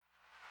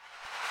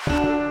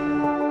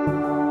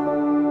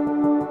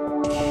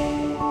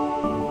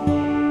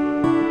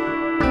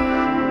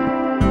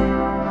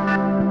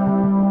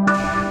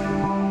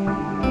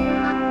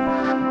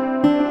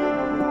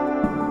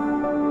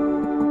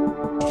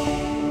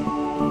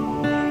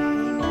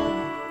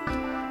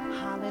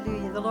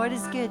Lord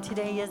is good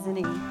today, isn't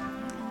he?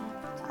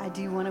 I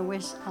do want to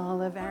wish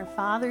all of our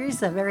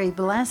fathers a very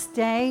blessed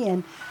day,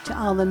 and to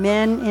all the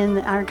men in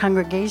our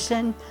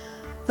congregation,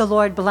 the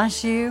Lord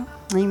bless you.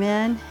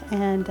 Amen.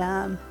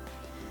 And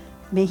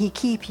may he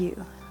keep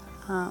you.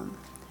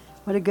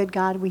 What a good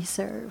God we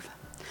serve.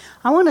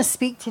 I want to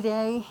speak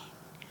today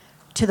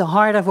to the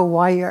heart of a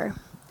warrior.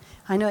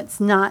 I know it's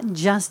not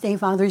just a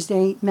Father's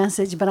Day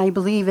message, but I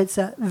believe it's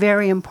a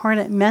very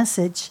important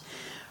message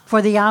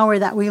for the hour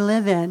that we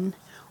live in.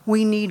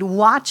 We need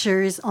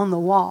watchers on the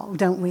wall,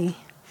 don't we?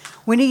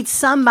 We need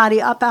somebody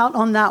up out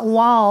on that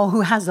wall who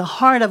has the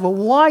heart of a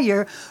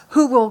warrior,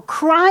 who will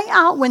cry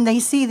out when they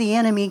see the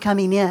enemy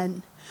coming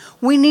in.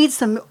 We need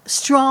some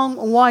strong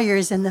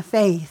warriors in the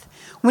faith.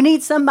 We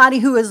need somebody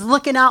who is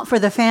looking out for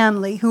the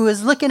family, who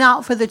is looking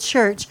out for the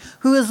church,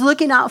 who is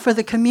looking out for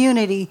the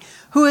community,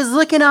 who is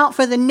looking out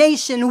for the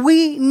nation.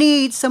 We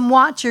need some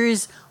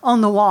watchers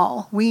on the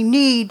wall. We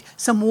need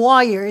some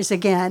warriors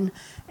again.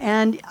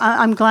 And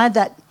I'm glad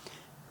that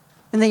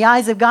in the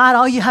eyes of God,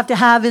 all you have to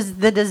have is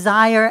the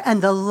desire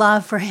and the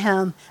love for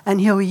him,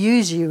 and he'll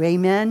use you.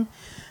 Amen.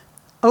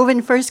 Over in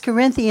 1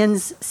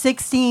 Corinthians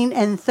 16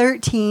 and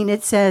 13,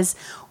 it says,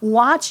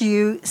 "Watch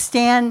you,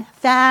 stand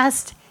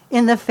fast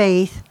in the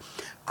faith.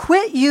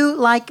 Quit you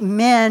like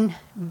men,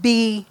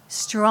 be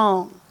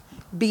strong."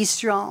 Be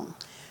strong.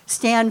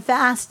 Stand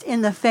fast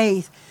in the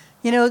faith.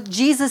 You know,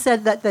 Jesus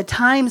said that the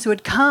times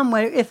would come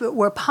where, if it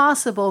were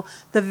possible,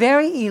 the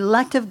very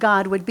elect of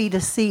God would be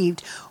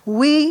deceived.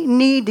 We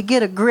need to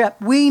get a grip.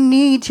 We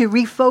need to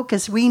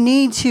refocus. We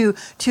need to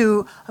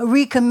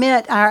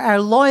recommit our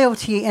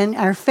loyalty and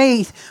our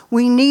faith.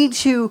 We need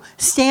to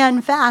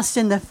stand fast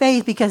in the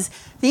faith, because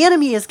the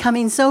enemy is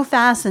coming so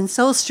fast and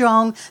so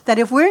strong that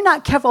if we're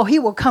not careful, he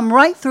will come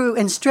right through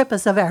and strip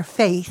us of our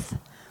faith,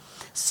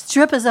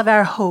 strip us of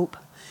our hope,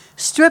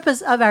 strip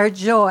us of our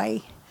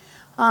joy.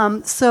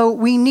 So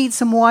we need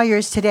some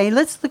warriors today.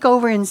 Let's look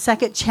over in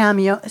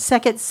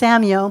 2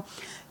 Samuel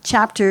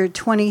chapter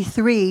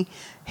 23.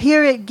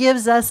 Here it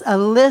gives us a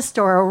list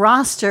or a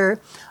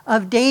roster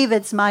of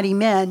David's mighty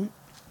men.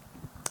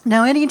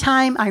 Now,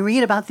 anytime I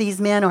read about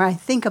these men or I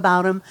think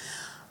about them,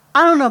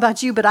 I don't know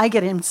about you, but I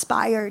get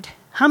inspired.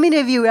 How many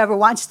of you ever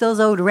watched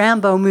those old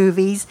Rambo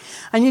movies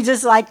and you're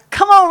just like,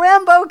 come on,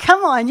 Rambo,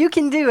 come on, you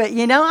can do it,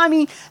 you know? I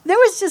mean, there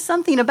was just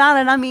something about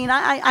it. I mean,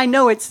 I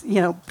know it's,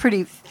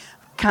 pretty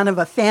kind of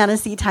a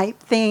fantasy type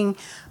thing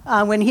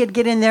when he'd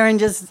get in there and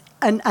just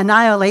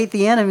annihilate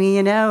the enemy,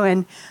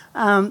 and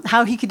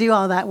how he could do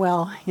all that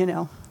well,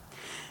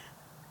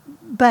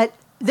 But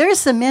there's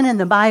some men in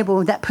the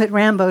Bible that put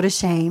Rambo to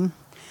shame,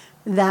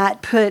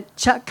 that put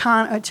Chuck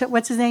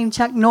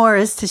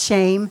Norris to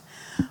shame,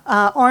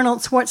 Arnold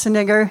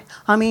Schwarzenegger.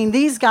 I mean,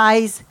 these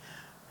guys,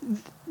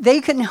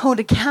 they couldn't hold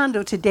a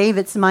candle to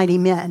David's mighty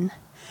men.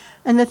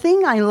 And the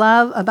thing I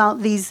love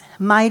about these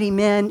mighty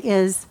men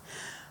is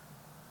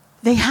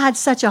they had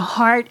such a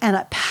heart and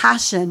a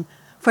passion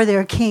for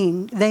their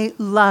king. They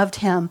loved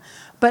him.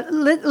 But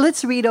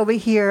let's read over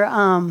here,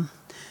 who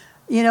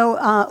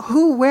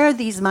were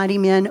these mighty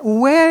men?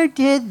 Where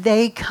did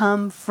they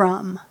come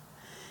from?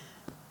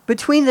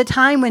 Between the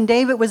time when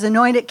David was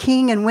anointed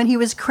king and when he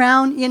was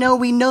crowned,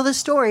 we know the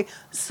story.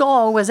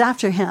 Saul was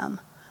after him,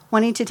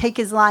 wanting to take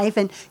his life,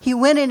 and he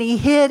went and he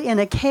hid in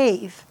a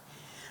cave.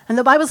 And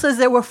the Bible says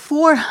there were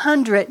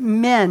 400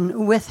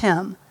 men with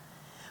him.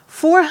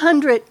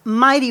 400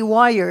 mighty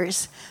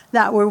warriors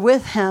that were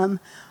with him,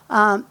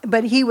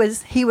 but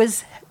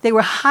they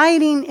were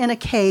hiding in a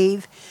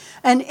cave.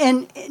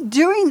 And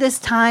during this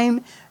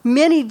time,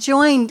 many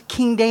joined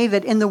King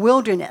David in the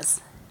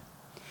wilderness.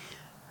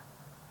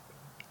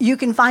 You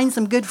can find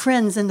some good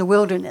friends in the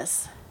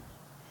wilderness.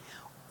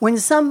 When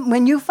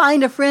you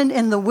find a friend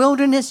in the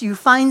wilderness, you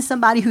find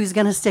somebody who's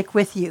going to stick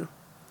with you,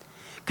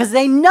 because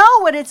they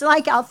know what it's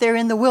like out there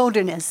in the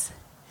wilderness.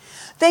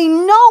 They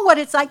know what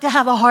it's like to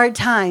have a hard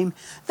time.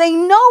 They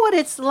know what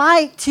it's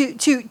like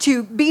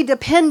to be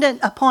dependent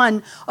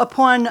upon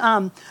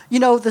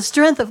the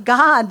strength of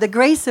God, the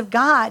grace of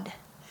God.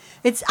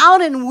 It's out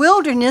in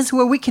wilderness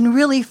where we can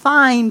really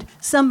find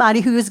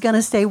somebody who is going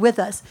to stay with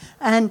us.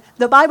 And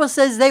the Bible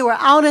says they were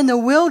out in the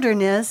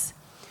wilderness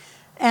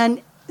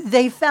and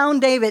they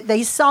found David.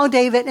 They saw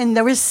David, and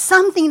there was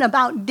something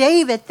about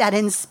David that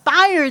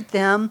inspired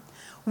them.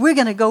 We're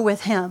going to go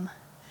with him.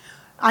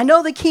 I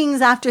know the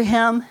king's after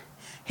him.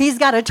 He's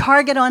got a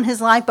target on his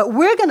life, but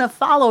we're going to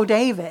follow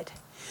David,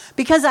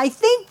 because I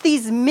think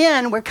these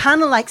men were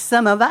kind of like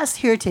some of us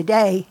here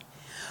today.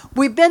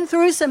 We've been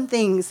through some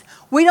things.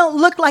 We don't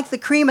look like the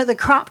cream of the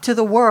crop to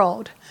the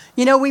world.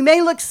 We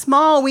may look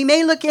small. We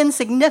may look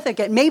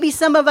insignificant. Maybe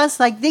some of us,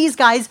 like these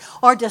guys,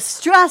 are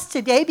distressed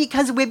today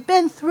because we've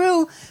been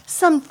through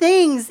some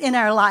things in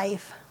our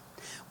life.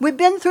 We've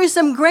been through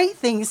some great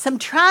things, some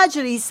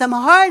tragedies, some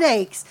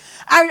heartaches.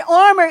 Our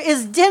armor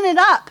is dented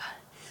up.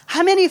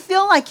 How many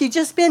feel like you've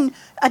just been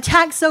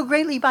attacked so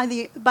greatly by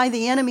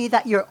the enemy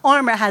that your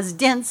armor has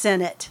dents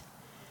in it?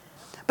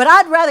 But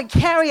I'd rather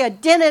carry a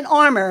dented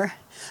armor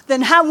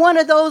than have one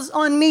of those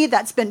on me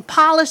that's been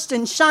polished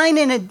and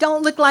shining and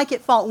don't look like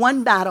it fought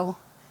one battle.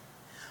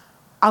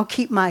 I'll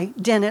keep my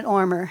dented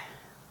armor.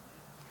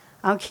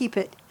 I'll keep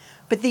it.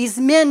 But these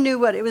men knew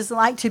what it was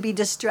like to be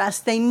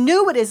distressed. They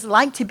knew what it's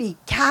like to be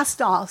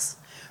cast off,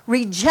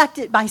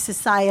 rejected by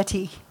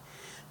society.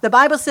 The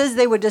Bible says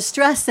they were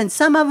distressed, and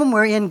some of them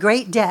were in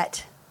great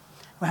debt.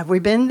 Well, have we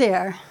been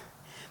there?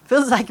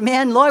 Feels like,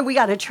 man, Lord, we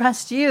got to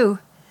trust you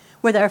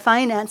with our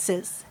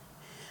finances.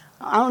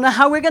 I don't know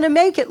how we're going to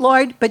make it,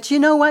 Lord, but you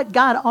know what?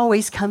 God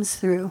always comes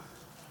through.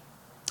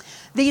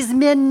 These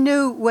men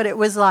knew what it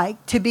was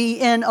like to be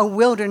in a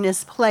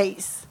wilderness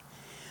place.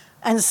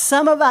 And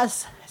some of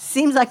us,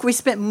 seems like we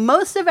spent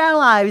most of our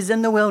lives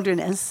in the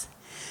wilderness.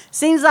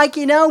 Seems like,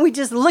 we're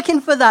just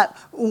looking for that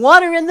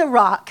water in the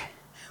rock.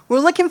 We're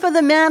looking for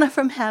the manna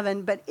from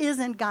heaven, but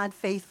isn't God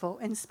faithful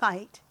in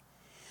spite?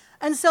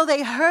 And so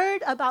they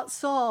heard about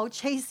Saul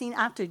chasing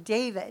after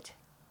David.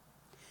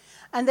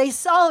 And they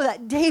saw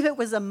that David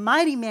was a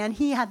mighty man.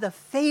 He had the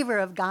favor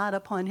of God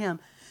upon him.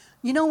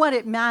 You know what?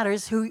 It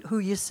matters who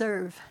you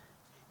serve.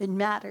 It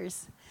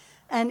matters.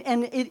 And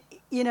it,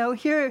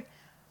 here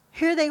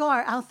they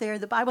are out there.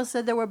 The Bible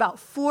said there were about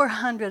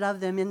 400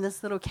 of them in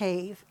this little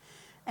cave.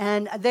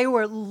 And they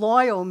were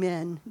loyal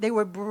men. They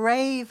were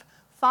brave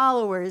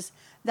followers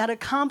that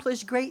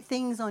accomplished great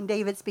things on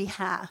David's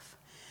behalf.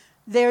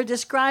 They're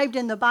described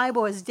in the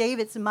Bible as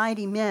David's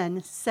mighty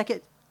men,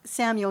 2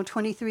 Samuel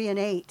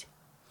 23:8.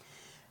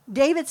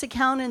 David's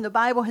account in the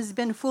Bible has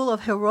been full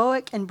of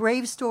heroic and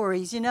brave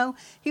stories.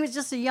 He was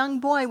just a young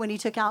boy when he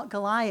took out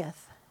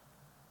Goliath.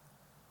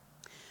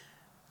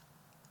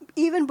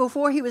 Even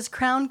before he was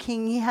crowned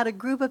king, he had a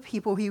group of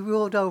people he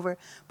ruled over.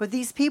 But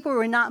these people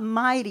were not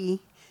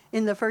mighty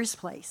in the first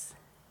place.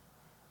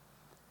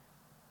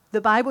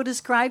 The Bible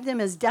described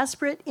them as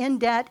desperate, in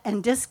debt,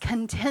 and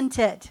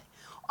discontented.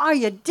 Are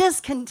you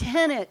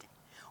discontented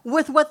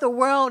with what the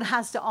world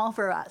has to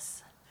offer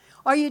us?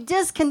 Are you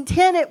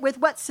discontented with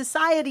what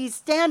society's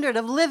standard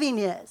of living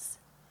is?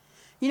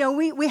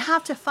 We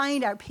have to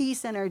find our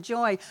peace and our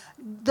joy.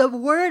 The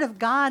Word of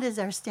God is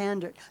our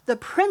standard. The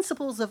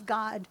principles of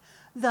God,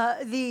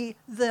 the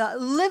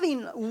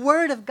living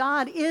Word of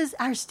God is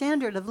our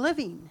standard of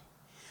living.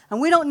 And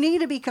we don't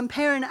need to be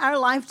comparing our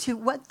life to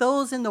what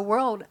those in the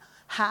world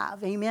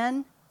have.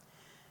 Amen?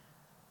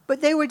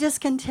 But they were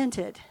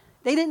discontented.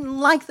 They didn't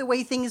like the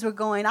way things were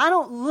going. I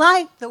don't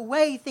like the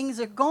way things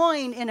are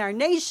going in our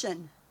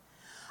nation.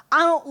 I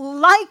don't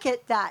like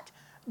it that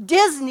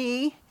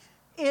Disney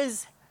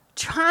is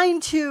trying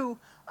to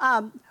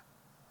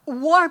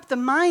warp the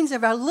minds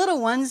of our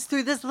little ones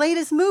through this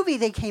latest movie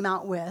they came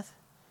out with,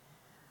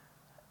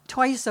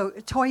 Toy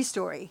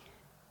Story.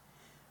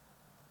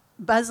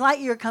 Buzz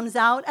Lightyear comes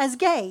out as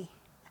gay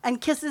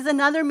and kisses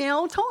another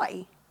male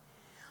toy.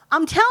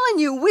 I'm telling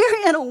you,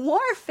 we're in a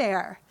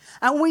warfare,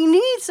 and we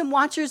need some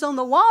watchers on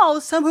the wall,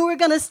 some who are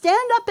going to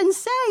stand up and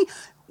say,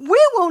 we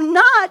will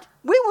not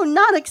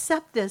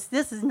accept this.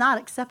 This is not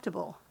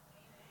acceptable.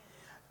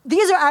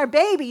 These are our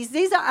babies.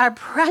 These are our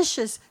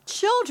precious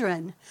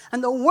children.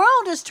 And the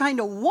world is trying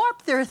to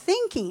warp their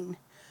thinking.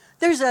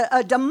 There's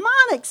a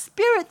demonic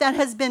spirit that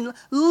has been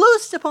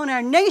loosed upon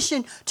our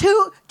nation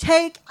to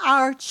take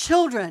our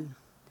children.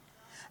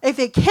 If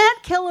it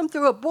can't kill them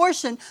through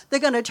abortion, they're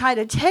going to try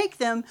to take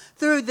them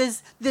through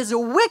this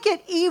wicked,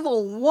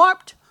 evil,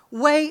 warped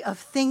way of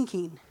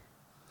thinking.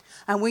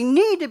 And we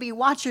need to be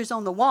watchers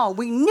on the wall.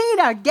 We need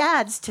our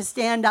dads to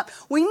stand up.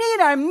 We need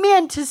our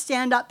men to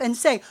stand up and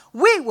say,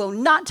 we will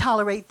not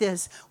tolerate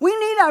this. We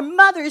need our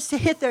mothers to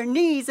hit their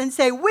knees and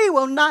say, we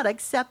will not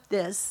accept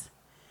this.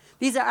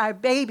 These are our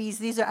babies.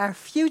 These are our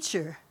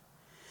future.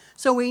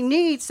 So we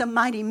need some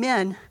mighty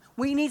men.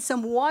 We need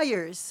some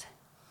warriors.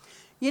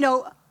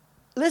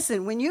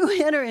 Listen, when you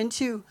enter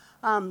into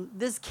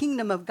this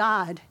kingdom of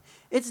God,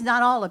 it's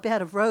not all a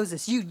bed of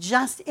roses. You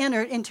just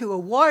entered into a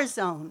war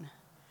zone.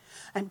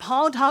 And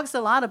Paul talks a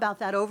lot about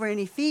that over in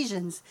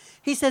Ephesians.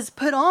 He says,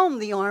 put on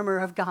the armor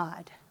of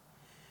God.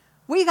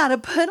 We got to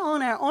put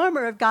on our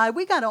armor of God.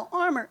 We got to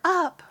armor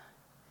up.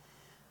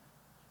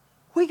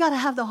 We got to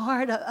have the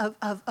heart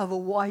of a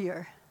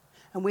warrior.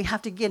 And we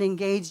have to get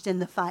engaged in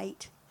the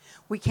fight.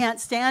 We can't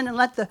stand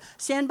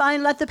by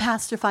and let the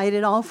pastor fight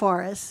it all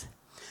for us.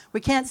 We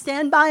can't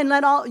stand by and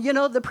let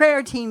the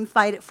prayer team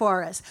fight it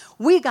for us.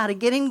 We got to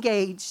get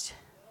engaged.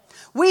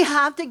 We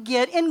have to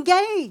get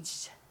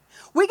engaged.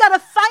 We got to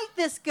fight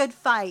this good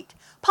fight.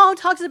 Paul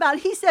talks about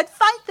it. He said,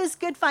 fight this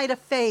good fight of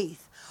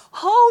faith.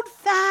 Hold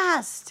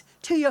fast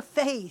to your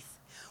faith.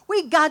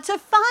 We got to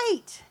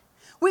fight.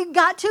 We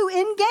got to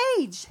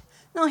engage.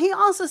 Now, he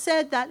also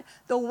said that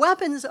the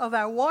weapons of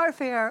our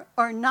warfare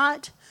are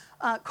not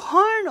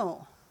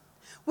carnal.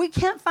 We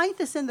can't fight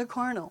this in the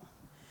carnal.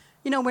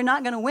 We're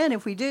not going to win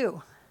if we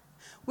do.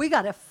 We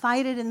got to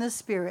fight it in the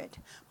spirit.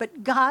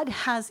 But God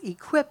has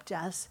equipped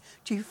us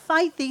to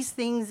fight these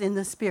things in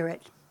the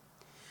spirit.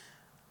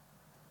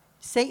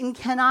 Satan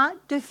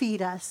cannot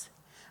defeat us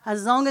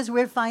as long as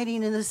we're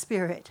fighting in the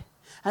spirit,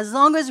 as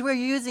long as we're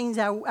using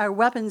our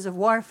weapons of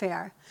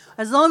warfare,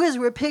 as long as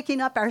we're picking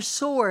up our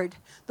sword,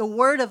 the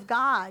word of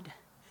God,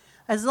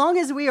 as long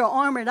as we are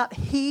armored up,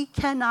 he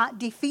cannot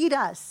defeat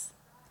us.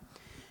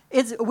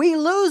 We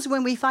lose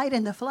when we fight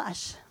in the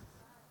flesh.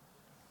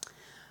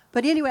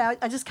 But anyway,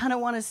 I just kind of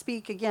want to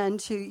speak again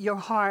to your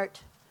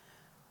heart.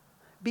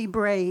 Be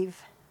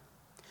brave.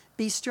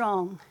 Be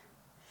strong.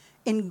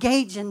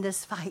 Engage in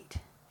this fight.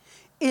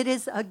 It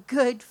is a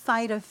good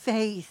fight of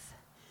faith.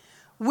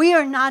 We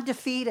are not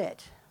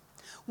defeated.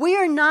 We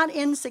are not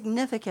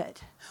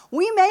insignificant.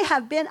 We may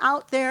have been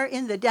out there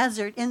in the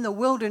desert, in the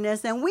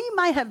wilderness, and we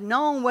might have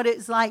known what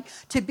it's like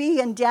to be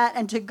in debt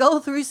and to go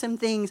through some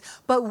things,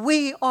 but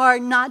we are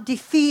not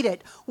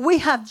defeated. We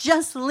have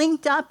just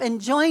linked up and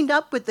joined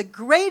up with the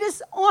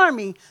greatest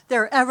army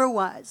there ever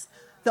was,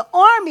 the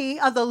army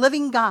of the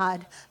living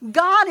God.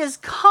 God is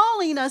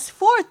calling us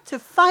forth to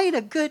fight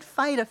a good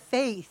fight of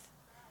faith.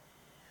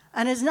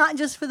 And it's not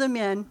just for the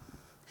men,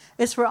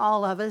 it's for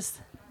all of us.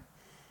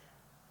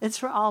 It's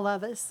for all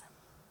of us.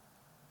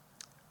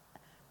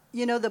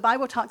 You know, the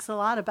Bible talks a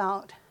lot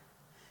about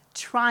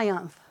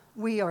triumph.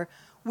 We are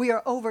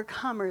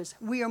overcomers.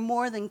 We are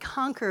more than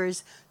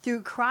conquerors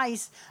through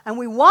Christ. And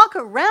we walk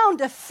around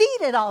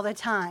defeated all the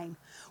time.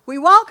 We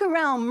walk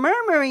around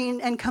murmuring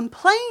and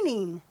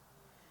complaining.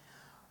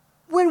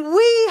 When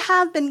we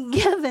have been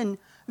given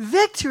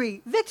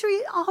victory,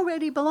 victory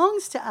already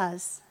belongs to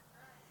us.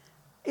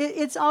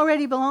 It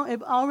already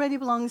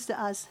belongs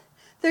to us.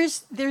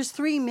 There's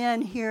 3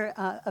 men here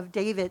of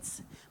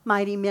David's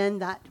mighty men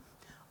that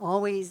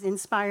always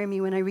inspire me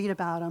when I read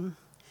about them.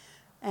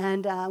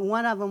 And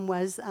one of them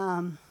was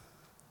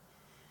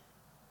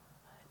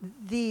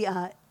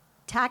the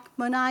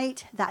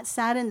Tachmonite that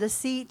sat in the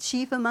seat,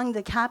 chief among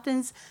the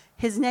captains.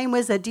 His name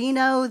was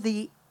Adino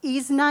the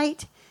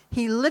Eznite.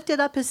 He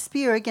lifted up his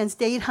spear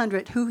against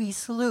 800, who he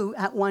slew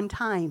at one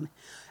time.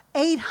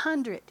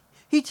 800.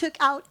 He took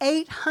out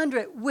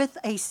 800 with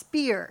a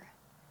spear.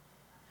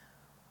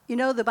 You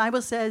know, the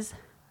Bible says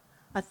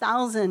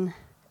 1,000,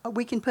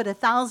 we can put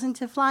 1,000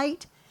 to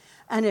flight,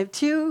 and if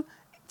 2,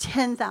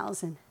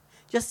 10,000.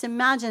 Just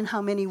imagine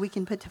how many we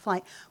can put to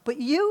flight. But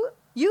you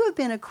have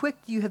been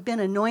equipped, you have been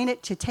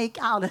anointed to take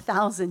out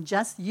 1,000,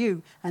 just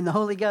you and the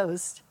Holy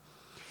Ghost.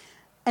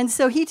 And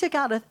so he took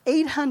out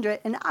 800,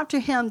 and after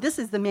him, this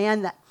is the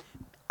man that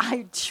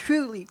I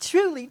truly,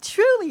 truly,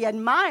 truly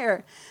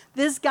admire.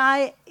 This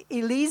guy,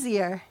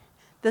 Eleazar,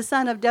 the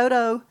son of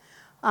Dodo,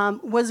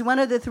 was one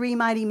of the 3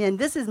 mighty men.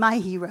 This is my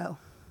hero.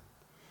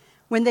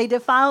 When they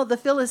defiled the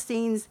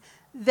Philistines,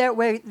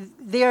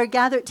 they are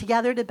gathered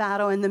together to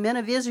battle, and the men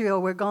of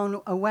Israel were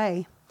gone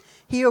away.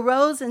 He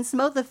arose and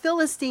smote the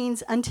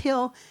Philistines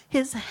until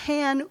his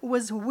hand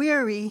was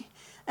weary,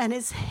 and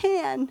his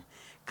hand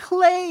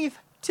clave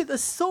to the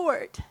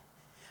sword.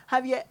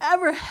 Have you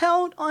ever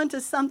held onto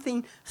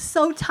something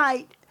so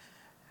tight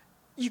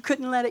you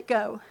couldn't let it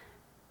go?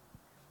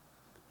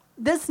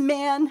 This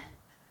man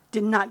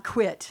did not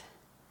quit.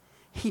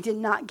 He did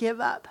not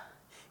give up.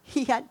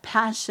 He had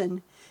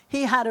passion.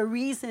 He had a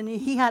reason.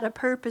 He had a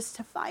purpose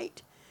to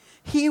fight.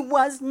 He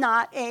was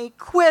not a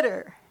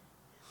quitter.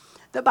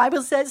 The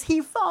Bible says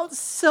he fought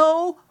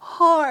so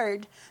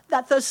hard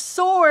that the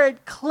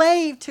sword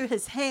clave to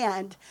his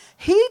hand.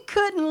 He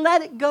couldn't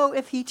let it go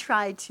if he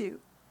tried to.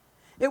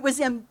 It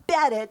was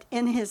embedded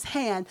in his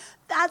hand.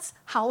 That's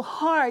how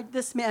hard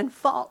this man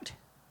fought.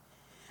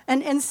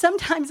 And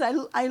sometimes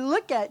I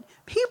look at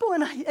people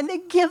and they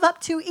give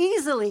up too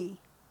easily.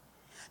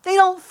 They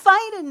don't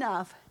fight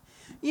enough.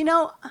 You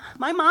know,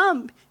 my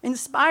mom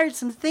inspired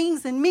some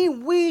things in me.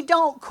 We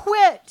don't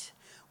quit.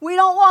 We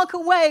don't walk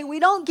away. We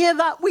don't give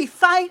up. We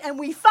fight and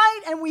we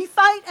fight and we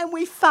fight and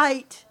we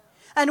fight.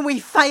 And we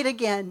fight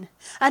again.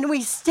 And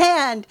we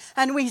stand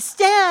and we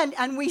stand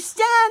and we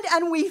stand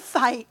and we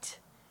fight.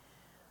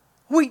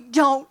 We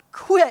don't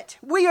quit.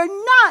 We are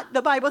not,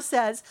 the Bible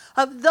says,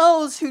 of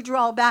those who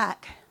draw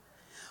back.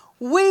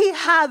 We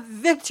have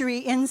victory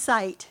in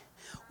sight.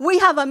 We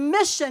have a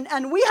mission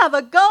and we have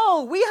a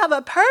goal. We have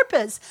a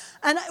purpose.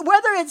 And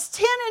whether it's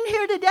 10 in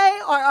here today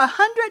or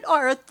 100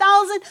 or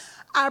 1,000,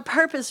 our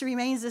purpose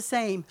remains the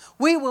same.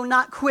 We will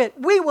not quit.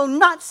 We will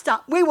not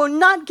stop. We will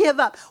not give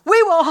up.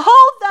 We will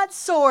hold that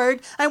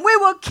sword and we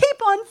will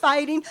keep on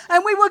fighting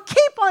and we will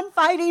keep on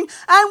fighting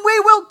and we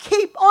will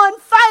keep on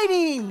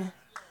fighting.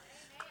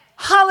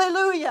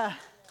 Hallelujah.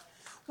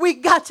 We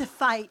got to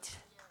fight.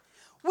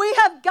 We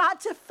have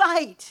got to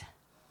fight.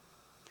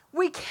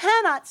 We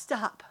cannot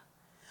stop.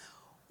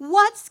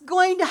 What's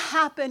going to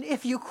happen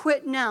if you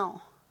quit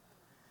now?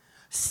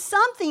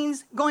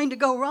 Something's going to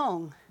go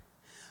wrong.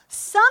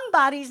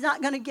 Somebody's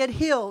not going to get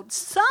healed.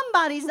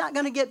 Somebody's not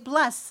going to get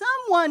blessed.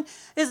 Someone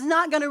is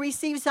not going to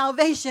receive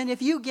salvation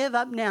if you give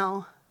up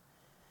now.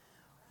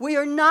 We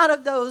are not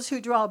of those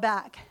who draw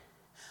back.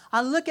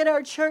 I look at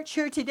our church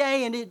here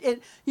today and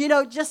it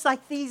just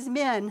like these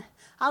men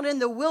out in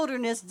the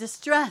wilderness,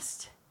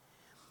 distressed,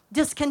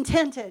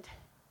 discontented.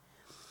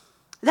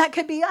 That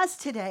could be us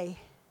today.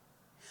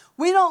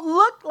 We don't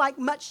look like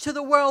much to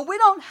the world. We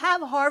don't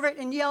have Harvard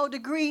and Yale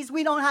degrees.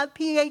 We don't have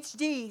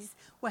PhDs.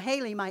 Well,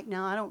 Haley might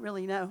now. I don't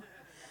really know.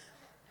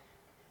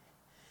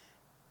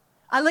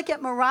 I look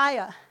at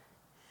Mariah,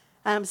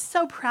 and I'm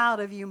so proud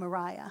of you,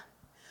 Mariah.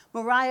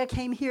 Mariah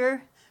came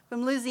here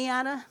from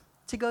Louisiana,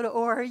 to go to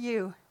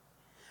ORU.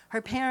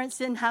 Her parents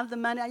didn't have the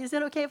money. Is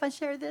it okay if I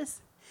share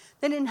this?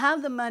 They didn't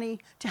have the money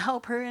to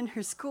help her in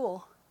her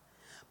school.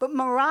 But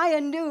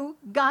Mariah knew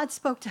God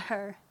spoke to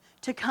her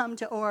to come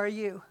to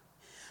ORU.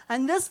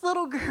 And this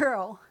little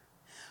girl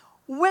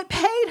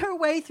paid her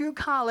way through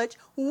college,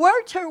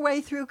 worked her way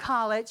through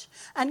college,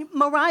 and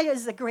Mariah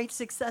is a great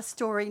success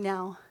story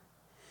now.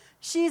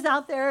 She's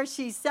out there,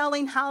 she's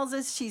selling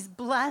houses, she's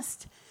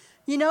blessed,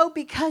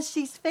 because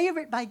she's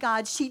favored by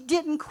God. She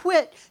didn't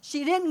quit.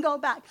 She didn't go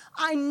back.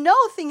 I know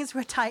things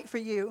were tight for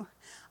you.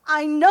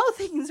 I know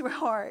things were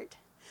hard,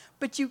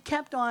 but you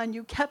kept on, and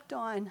you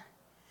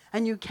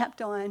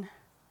kept on.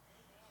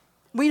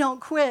 We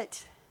don't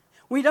quit.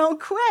 We don't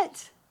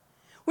quit.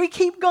 We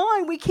keep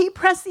going. We keep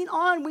pressing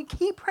on. We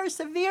keep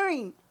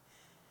persevering.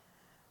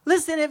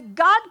 Listen, if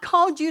God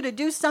called you to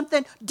do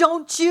something,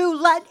 don't you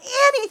let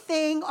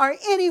anything or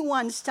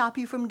anyone stop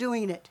you from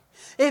doing it.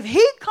 If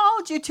he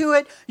called you to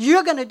it,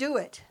 you're going to do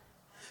it.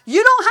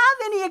 You don't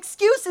have any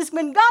excuses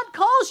when God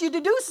calls you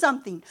to do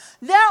something.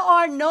 There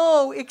are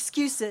no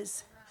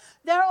excuses.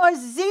 There are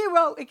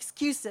zero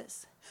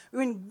excuses.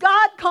 When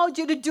God called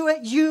you to do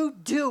it, you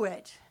do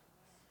it.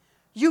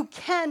 You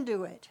can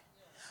do it.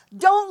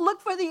 Don't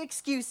look for the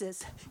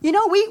excuses. We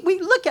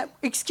look at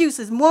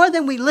excuses more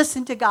than we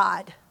listen to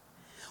God.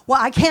 Well,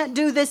 I can't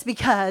do this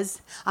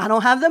because I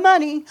don't have the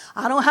money.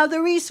 I don't have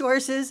the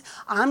resources.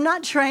 I'm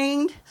not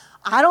trained.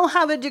 I don't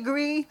have a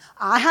degree.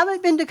 I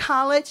haven't been to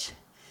college.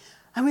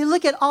 And we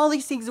look at all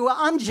these things. Well,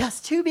 I'm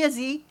just too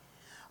busy.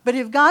 But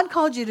if God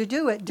called you to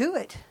do it, do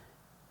it.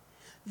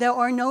 There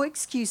are no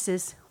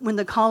excuses when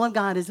the call of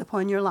God is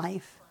upon your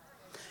life.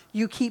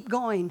 You keep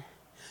going.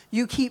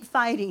 You keep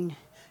fighting.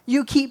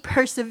 You keep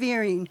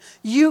persevering.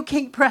 You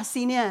keep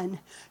pressing in.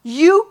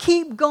 You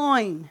keep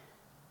going.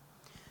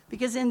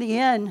 Because in the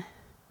end,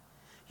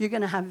 you're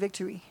going to have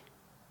victory.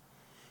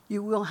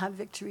 You will have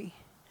victory.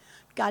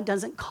 God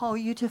doesn't call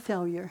you to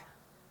failure.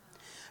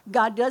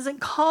 God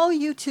doesn't call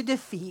you to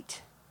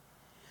defeat.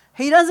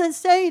 He doesn't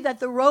say that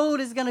the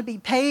road is going to be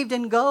paved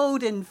in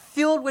gold and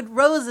filled with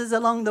roses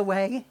along the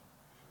way.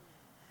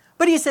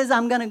 But he says,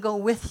 I'm going to go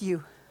with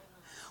you.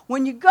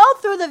 When you go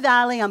through the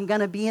valley, I'm going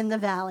to be in the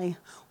valley.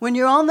 When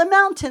you're on the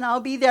mountain, I'll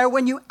be there.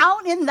 When you're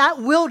out in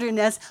that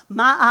wilderness,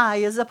 my eye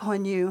is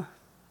upon you.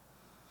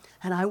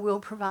 And I will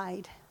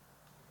provide.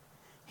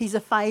 He's a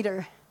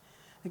fighter.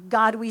 The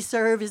God we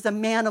serve is a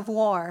man of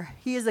war.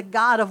 He is a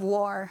God of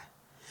war.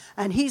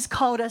 And he's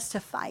called us to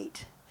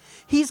fight.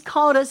 He's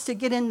called us to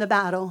get in the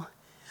battle.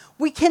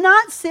 We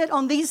cannot sit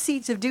on these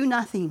seats of do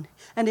nothing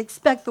and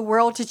expect the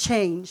world to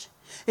change.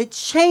 It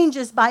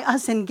changes by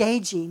us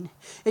engaging.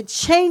 It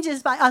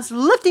changes by us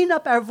lifting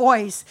up our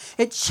voice.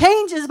 It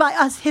changes by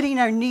us hitting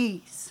our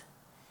knees.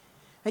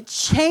 It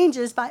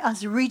changes by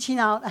us reaching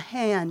out a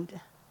hand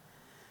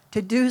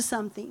to do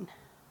something,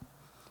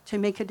 to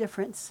make a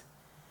difference.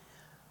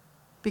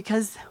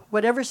 Because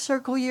whatever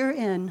circle you're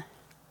in,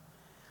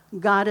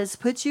 God has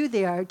put you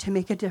there to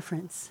make a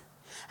difference.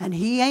 And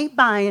he ain't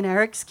buying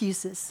our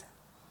excuses.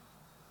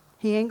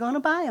 He ain't going to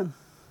buy them.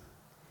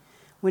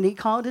 When he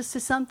called us to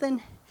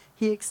something,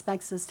 he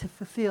expects us to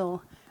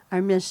fulfill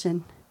our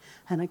mission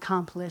and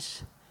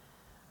accomplish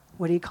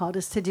what he called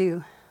us to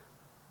do.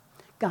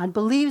 God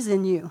believes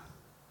in you.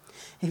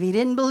 If he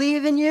didn't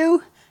believe in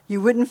you, you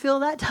wouldn't feel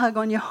that tug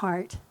on your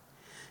heart.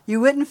 You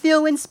wouldn't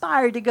feel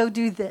inspired to go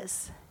do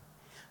this.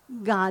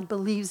 God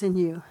believes in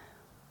you.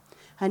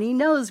 And he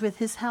knows with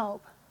his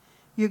help,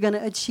 you're going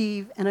to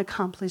achieve and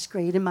accomplish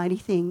great and mighty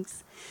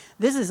things.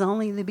 This is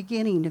only the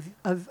beginning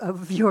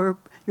of your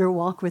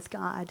walk with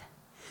God.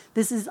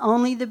 This is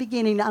only the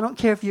beginning. I don't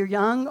care if you're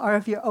young or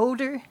if you're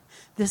older.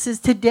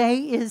 Today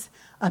is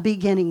a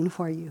beginning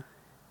for you.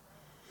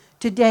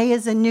 Today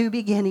is a new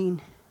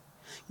beginning.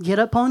 Get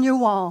up on your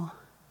wall.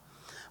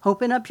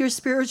 Open up your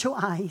spiritual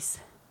eyes.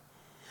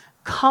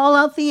 Call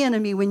out the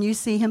enemy when you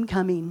see him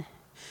coming.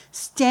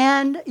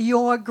 Stand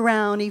your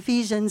ground.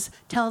 Ephesians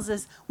tells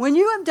us, when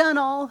you have done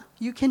all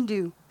you can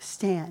do,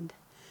 stand.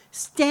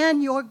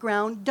 Stand your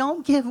ground.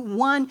 Don't give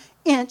 1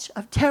 inch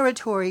of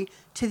territory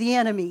to the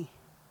enemy.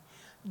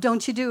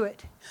 Don't you do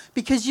it.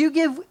 Because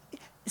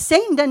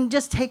Satan doesn't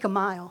just take a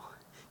mile.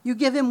 You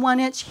give him 1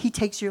 inch, he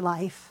takes your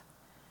life.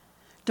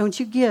 Don't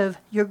you give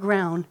your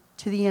ground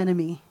to the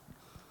enemy.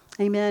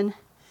 Amen.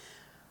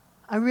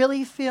 I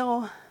really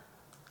feel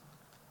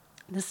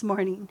this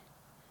morning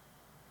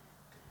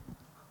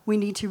we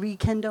need to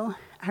rekindle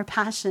our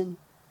passion,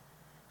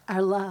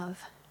 our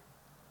love.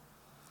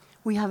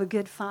 We have a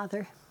good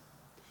Father.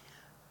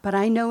 But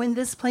I know in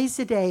this place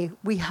today,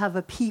 we have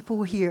a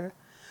people here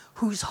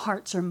whose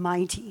hearts are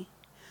mighty,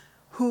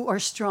 who are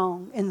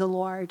strong in the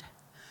Lord,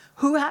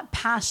 who have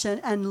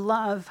passion and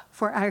love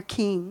for our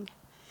King.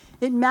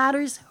 It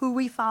matters who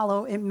we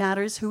follow. It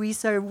matters who we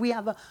serve. We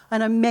have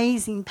an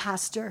amazing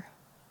pastor.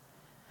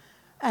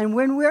 And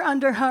when we're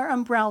under her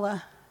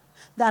umbrella,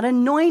 that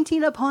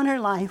anointing upon her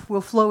life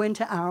will flow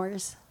into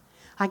ours.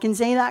 I can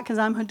say that because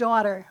I'm her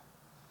daughter.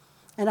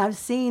 And I've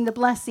seen the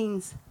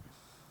blessings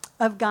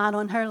of God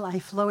on her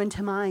life flow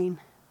into mine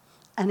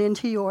and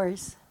into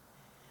yours.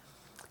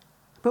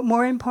 But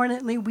more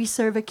importantly, we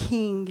serve a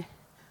king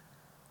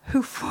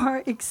who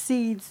far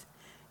exceeds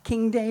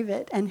King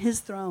David and his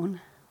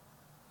throne.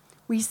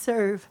 We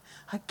serve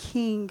a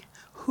king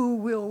who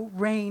will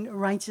reign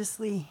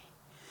righteously,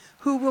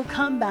 who will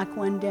come back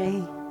one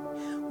day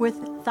with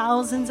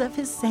thousands of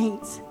his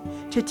saints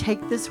to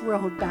take this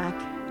world back.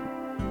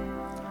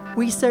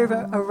 We serve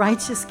a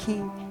righteous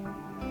king,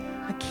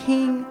 a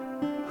king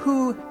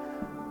who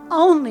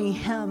only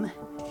him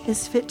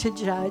is fit to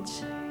judge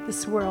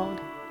this world.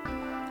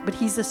 But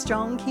he's a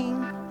strong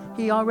king.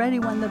 He already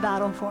won the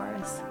battle for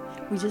us.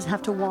 We just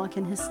have to walk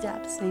in his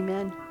steps.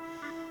 Amen.